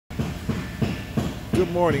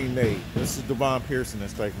Good morning, Nate. This is Devon Pearson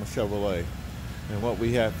at Chevrolet. And what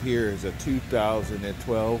we have here is a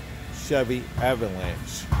 2012 Chevy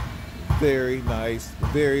Avalanche. Very nice,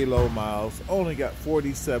 very low miles. Only got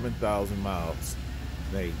 47,000 miles,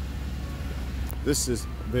 Nate. This is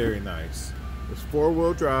very nice. It's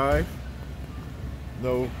four-wheel drive.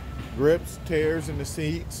 No rips, tears in the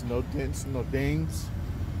seats. No dents, no dings.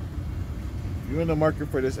 If you're in the market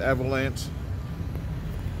for this Avalanche,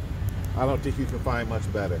 I don't think you can find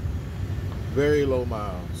much better. Very low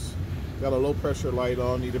miles. Got a low pressure light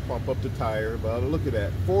on, need to pump up the tire, but look at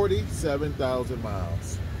that, 47,000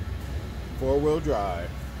 miles. Four-wheel drive.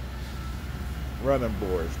 Running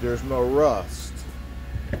boards. There's no rust.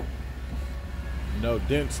 No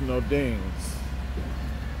dents, no dings.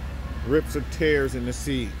 Rips or tears in the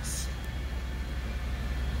seats.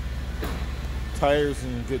 Tires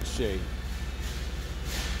in good shape.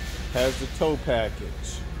 Has the tow package.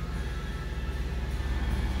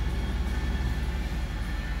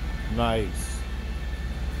 Nice.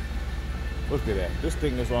 Look at that. This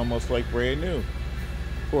thing is almost like brand new.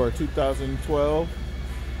 For a 2012,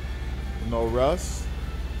 no rust,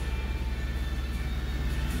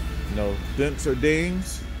 no dents or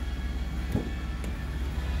dings.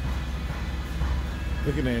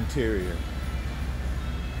 Look at the interior.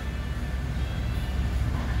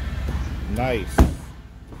 Nice.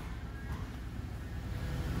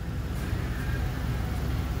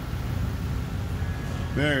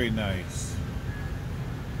 Very nice.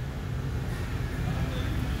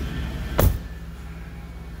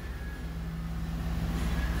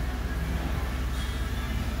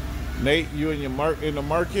 Nate, you in the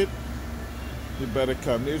market, you better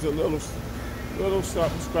come. There's a little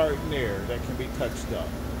something starting there that can be touched up.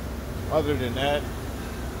 Other than that,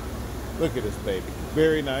 look at this baby.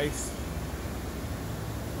 Very nice.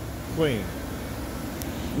 Clean.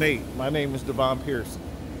 Nate, my name is Devon Pearson.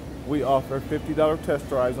 We offer $50 test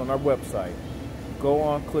drives on our website. Go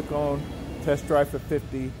on, click on test drive for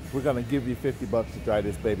 $50. We're gonna give you $50 to drive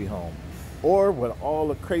this baby home. Or with all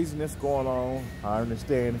the craziness going on, I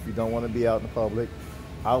understand if you don't want to be out in the public,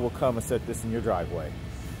 I will come and set this in your driveway.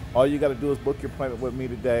 All you gotta do is book your appointment with me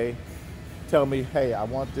today. Tell me, hey, I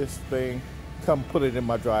want this thing. Come put it in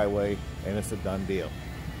my driveway, and it's a done deal.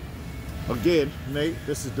 Again, Nate,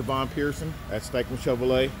 this is Devon Pearson at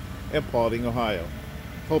Chevrolet in Paulding, Ohio.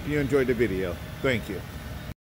 Hope you enjoyed the video. Thank you.